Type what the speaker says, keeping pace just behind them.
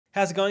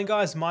How's it going,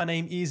 guys? My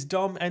name is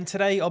Dom, and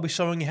today I'll be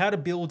showing you how to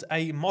build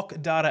a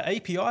mock data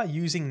API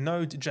using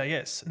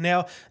Node.js.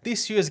 Now,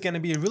 this here is going to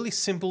be a really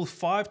simple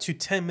 5 to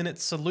 10 minute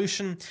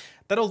solution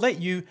that'll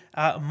let you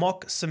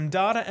mock some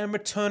data and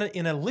return it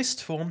in a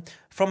list form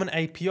from an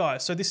API.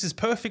 So this is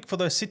perfect for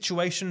those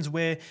situations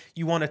where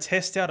you want to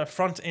test out a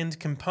front-end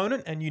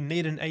component and you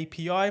need an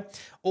API,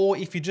 or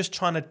if you're just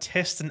trying to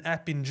test an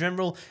app in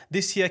general,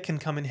 this here can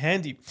come in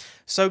handy.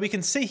 So we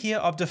can see here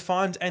I've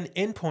defined an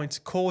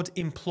endpoint called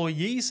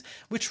employees,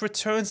 which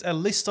returns a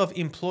list of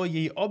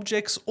employee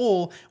objects,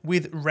 all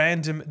with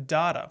random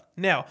data.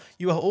 Now,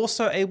 you are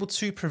also able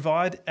to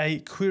provide a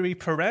query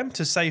param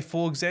to say,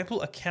 for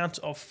example, a count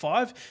of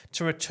 5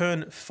 to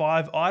return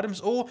 5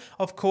 items, or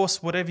of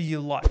course, whatever you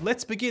like.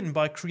 Let's begin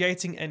by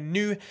creating a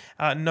new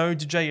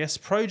Node.js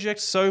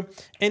project. So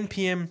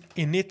npm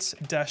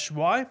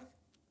init-y.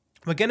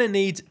 We're going to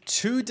need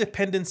 2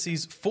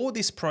 dependencies for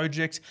this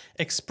project,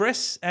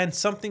 express and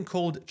something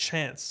called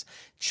chance.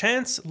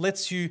 Chance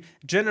lets you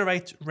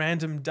generate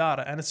random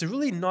data, and it's a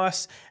really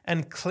nice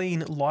and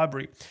clean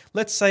library.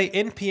 Let's say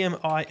npm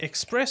I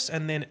express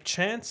and then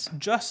chance,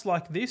 just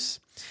like this.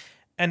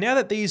 And now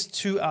that these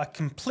 2 are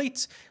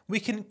complete,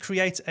 we can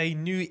create a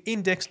new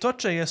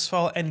index.js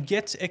file and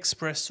get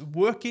express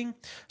working.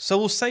 So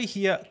we'll say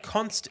here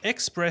const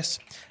express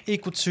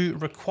equal to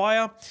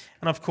require,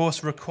 and of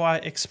course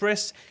require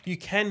express. You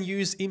can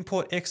use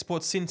import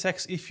export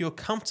syntax if you're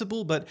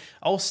comfortable, but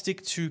I'll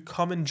stick to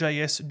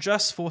CommonJS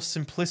just for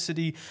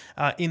simplicity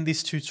in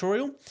this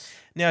tutorial.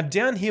 Now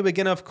down here, we're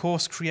going to of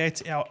course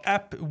create our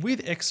app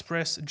with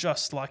express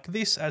just like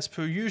this as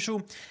per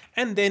usual.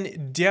 And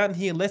then down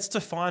here, let's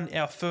define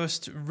our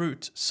first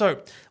route.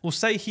 So we'll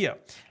say here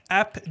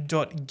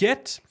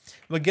app.get.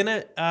 We're going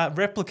to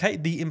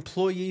replicate the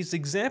employees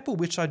example,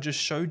 which I just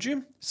showed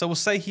you. So we'll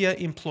say here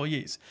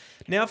employees.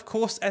 Now, of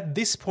course, at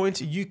this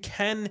point, you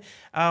can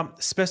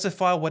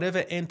specify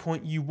whatever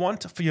endpoint you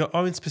want for your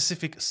own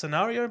specific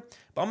scenario,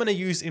 but I'm going to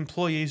use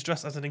employees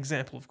just as an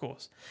example, of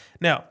course.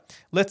 Now,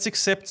 let's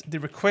accept the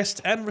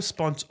request and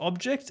response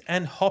object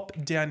and hop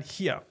down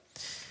here.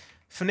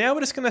 For now, we're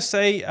just going to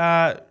say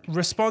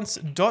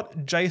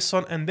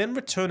response.json and then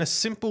return a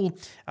simple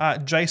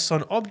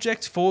JSON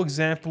object, for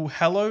example,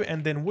 hello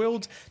and then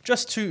world,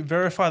 just to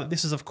verify that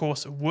this is, of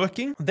course,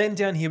 working. Then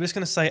down here, we're just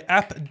going to say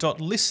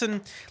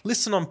app.listen,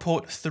 listen on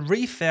port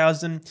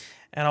 3000,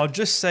 and I'll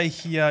just say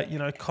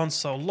here,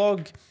 console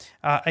log,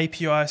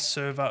 API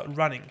server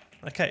running.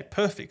 Okay,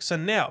 perfect. So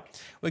now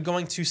we're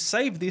going to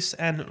save this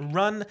and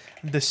run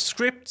the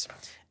script.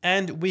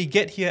 And we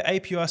get here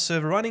API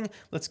server running.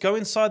 Let's go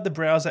inside the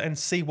browser and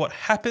see what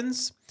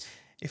happens.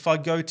 If I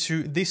go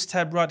to this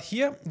tab right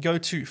here, go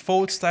to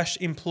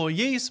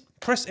 /employees,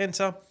 press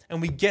enter,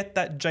 and we get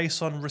that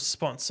JSON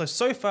response.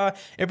 So far,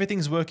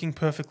 everything's working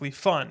perfectly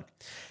fine.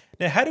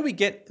 Now, how do we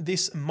get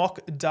this mock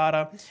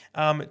data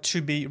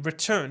to be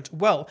returned?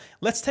 Well,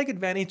 let's take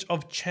advantage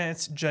of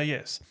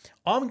chance.js.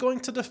 I'm going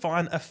to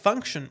define a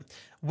function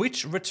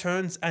which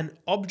returns an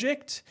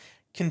object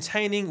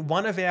containing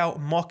one of our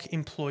mock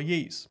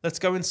employees. Let's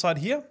go inside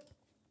here,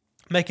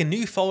 make a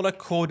new folder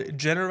called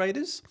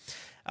generators.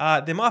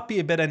 There might be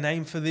a better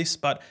name for this,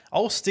 but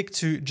I'll stick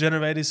to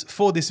generators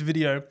for this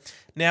video.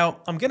 Now,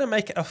 I'm going to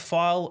make a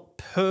file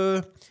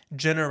per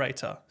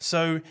generator.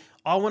 So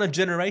I want to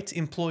generate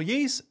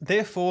employees,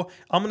 therefore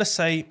I'm going to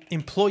say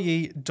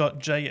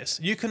employee.js.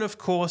 You can, of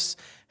course,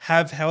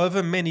 have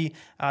however many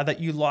that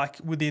you like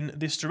within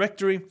this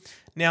directory.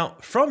 Now,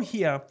 from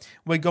here,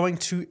 we're going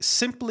to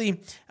simply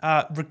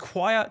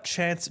require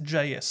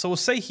chance.js. So we'll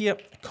say here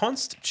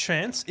const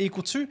chance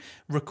equal to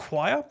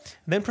require,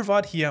 then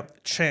provide here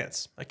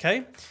chance,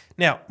 okay?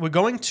 Now, we're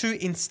going to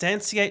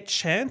instantiate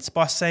chance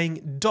by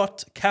saying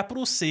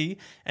 .C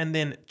and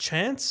then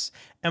chance,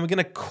 and we're going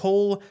to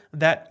call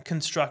that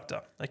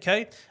constructor,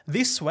 okay?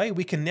 This way,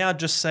 we can now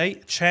just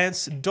say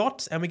chance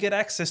dot, and we get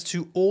access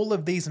to all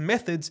of these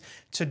methods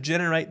to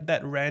generate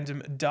that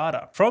random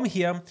data. From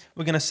here,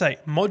 we're going to say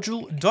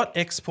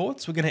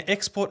module.exports. We're going to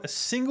export a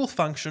single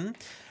function,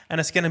 and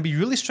it's going to be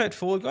really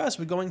straightforward, guys.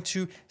 We're going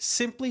to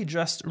simply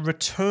just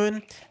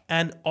return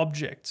an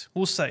object.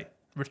 We'll say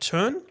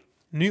return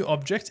new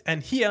object,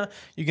 and here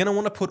you're going to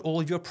want to put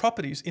all of your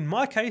properties. In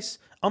my case,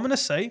 I'm going to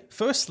say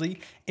firstly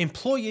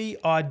employee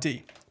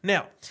ID.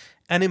 Now,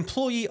 an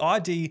employee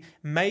ID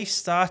may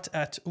start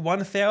at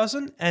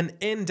 1000 and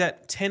end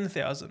at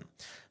 10,000.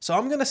 So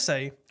I'm going to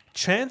say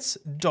chance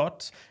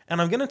dot,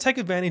 and I'm going to take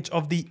advantage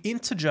of the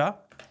integer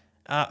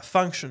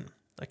function.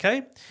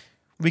 Okay,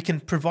 we can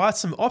provide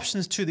some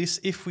options to this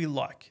if we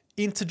like.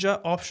 Integer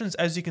options,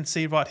 as you can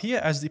see right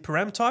here, as the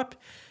param type.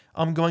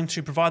 I'm going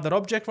to provide that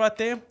object right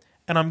there.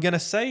 And I'm going to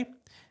say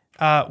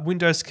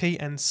Windows key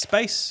and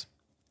space.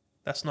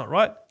 That's not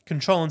right.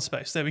 Control and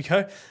space. There we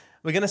go.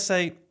 We're going to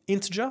say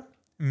integer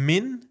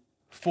min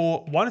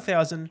for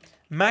 1000,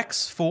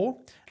 max for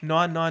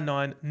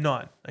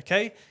 9999.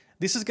 Okay.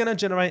 This is going to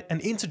generate an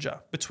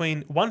integer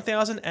between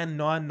 1000 and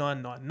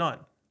 9999.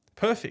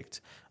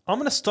 Perfect. I'm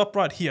going to stop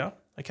right here.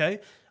 Okay.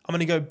 I'm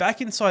going to go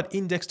back inside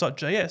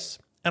index.js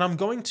and I'm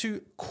going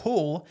to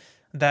call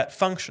that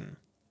function,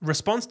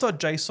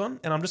 response.json,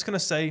 and I'm just going to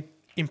say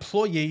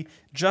employee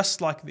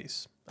just like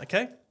this,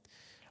 okay?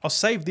 I'll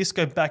save this,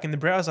 go back in the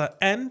browser,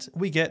 and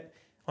we get,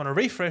 on a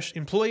refresh,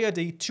 employee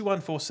ID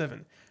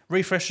 2147.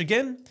 Refresh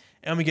again,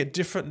 and we get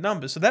different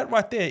numbers. So that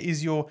right there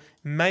is your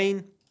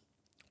main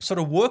sort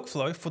of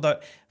workflow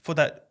for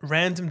that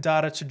random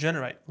data to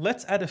generate.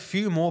 Let's add a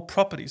few more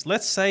properties.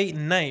 Let's say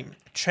name,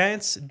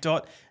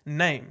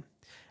 chance.name.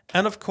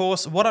 And of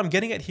course, what I'm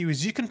getting at here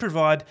is you can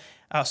provide,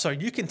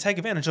 you can take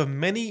advantage of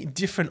many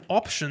different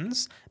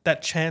options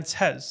that Chance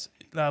has.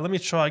 Let me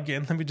try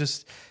again. Let me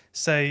just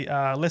say,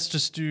 let's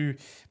just do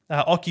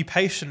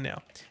occupation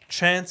now.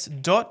 Chance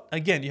dot,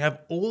 again, you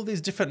have all these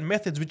different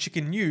methods which you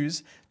can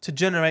use to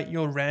generate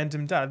your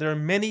random data. There are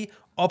many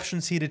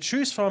options here to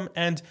choose from,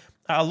 and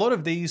a lot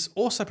of these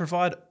also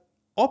provide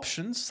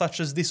options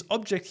such as this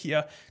object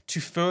here to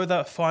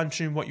further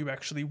fine-tune what you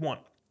actually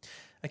want.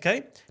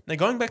 Okay, now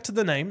going back to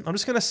the name, I'm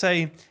just going to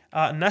say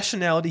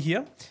nationality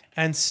here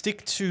and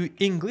stick to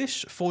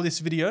English for this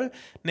video.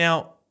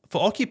 Now,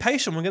 for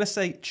occupation, we're going to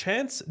say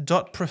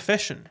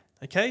chance.profession.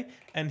 Okay,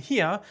 and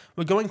here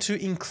we're going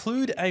to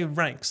include a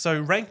rank.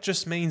 So rank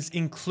just means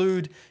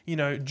include, you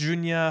know,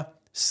 junior,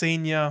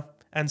 senior,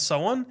 and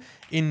so on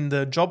in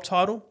the job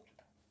title.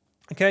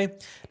 Okay,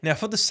 now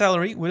for the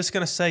salary, we're just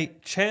going to say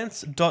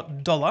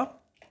chance.dollar.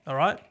 All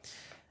right,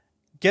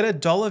 get a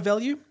dollar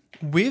value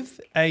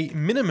with a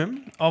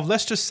minimum of,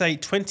 let's just say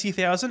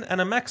 20,000 and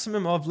a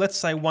maximum of, let's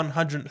say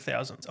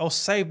 100,000. I'll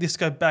save this,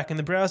 go back in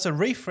the browser,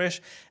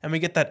 refresh, and we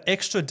get that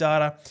extra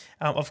data,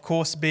 of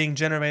course, being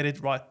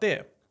generated right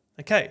there.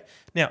 Okay,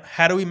 now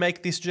how do we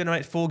make this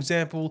generate, for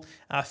example,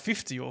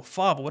 50 or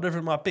 5 or whatever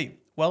it might be?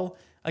 Well,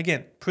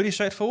 again, pretty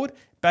straightforward.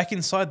 Back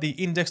inside the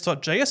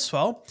index.js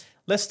file,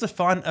 let's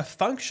define a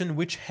function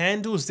which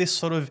handles this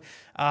sort of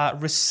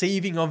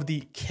receiving of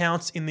the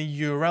counts in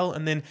the URL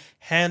and then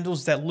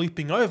handles that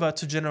looping over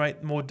to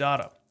generate more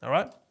data, all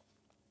right?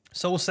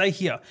 So we'll say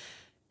here,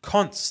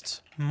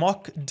 const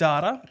mock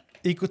data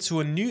equal to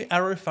a new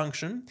arrow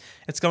function.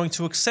 It's going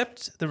to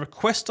accept the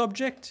request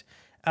object,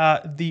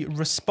 the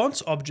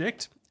response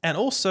object, and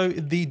also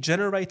the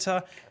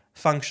generator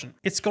function.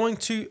 It's going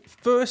to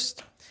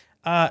first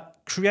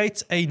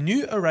create a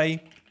new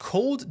array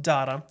called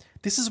data.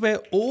 This is where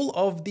all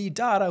of the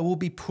data will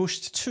be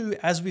pushed to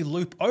as we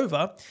loop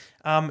over,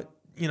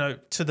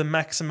 to the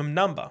maximum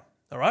number,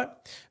 all right?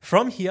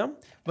 From here,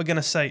 we're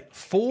gonna say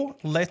for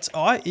let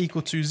I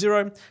equal to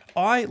 0,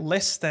 I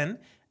less than,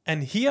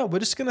 and here we're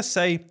just gonna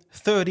say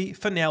 30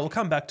 for now, we'll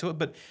come back to it,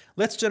 but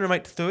let's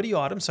generate 30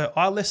 items, so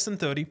I less than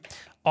 30,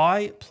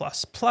 I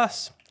plus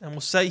plus, and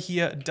we'll say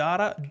here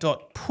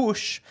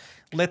data.push,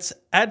 let's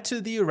add to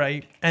the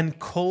array and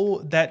call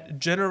that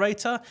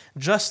generator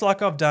just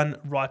like I've done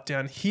right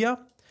down here,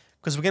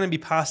 because we're going to be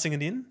passing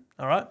it in,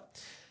 all right?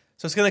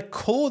 So it's going to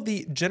call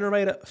the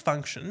generator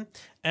function,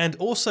 and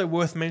also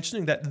worth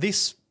mentioning that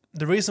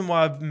the reason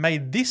why I've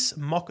made this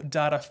mock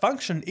data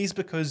function is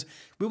because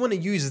we want to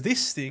use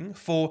this thing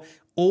for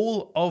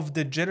all of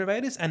the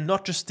generators and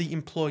not just the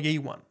employee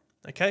one,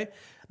 okay?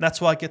 And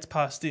that's why it gets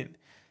passed in.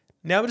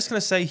 Now we're just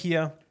going to say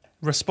here,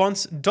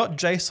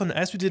 response.json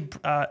as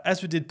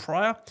we did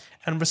prior,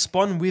 and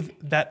respond with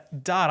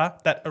that data,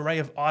 that array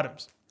of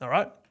items, all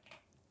right?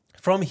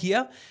 From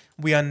here,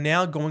 we are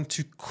now going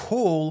to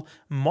call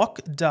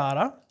mock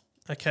data,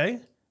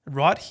 okay,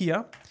 right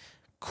here,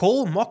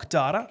 call mock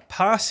data,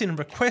 pass in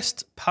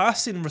request,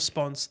 pass in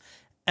response,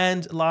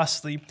 and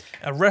lastly,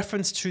 a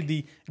reference to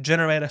the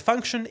generator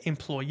function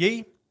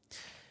employee.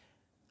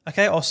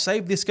 Okay, I'll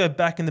save this, go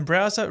back in the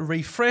browser,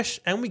 refresh,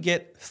 and we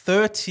get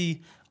 30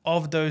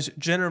 of those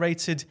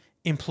generated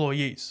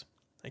employees,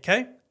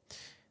 okay?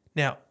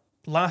 Now,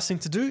 last thing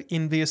to do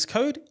in VS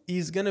Code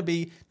is going to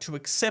be to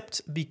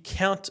accept the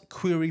count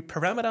query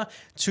parameter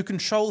to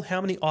control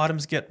how many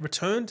items get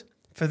returned.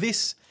 For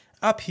this,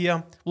 up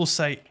here, we'll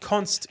say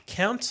const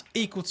count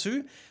equal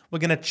to, we're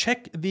going to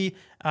check the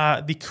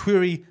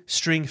query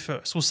string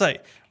first. We'll say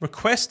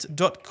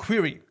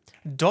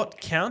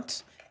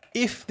request.query.count.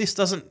 If this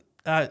doesn't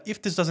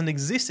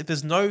exist, if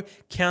there's no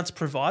counts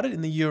provided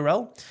in the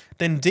URL,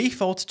 then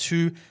default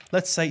to,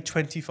 let's say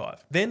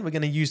 25. Then we're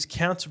going to use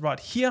count right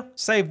here,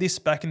 save this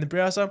back in the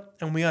browser,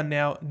 and we are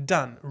now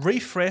done.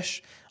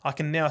 Refresh, I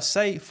can now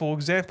say, for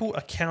example,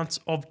 a count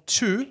of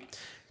 2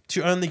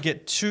 to only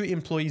get 2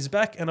 employees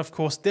back. And of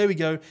course, there we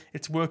go.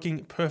 It's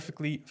working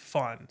perfectly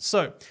fine.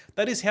 So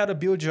that is how to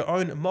build your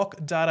own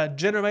mock data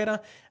generator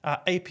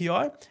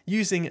API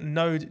using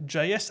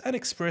Node.js and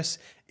Express.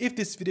 If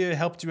this video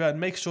helped you out,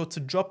 make sure to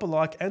drop a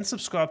like and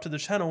subscribe to the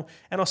channel,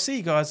 and I'll see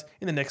you guys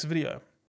in the next video.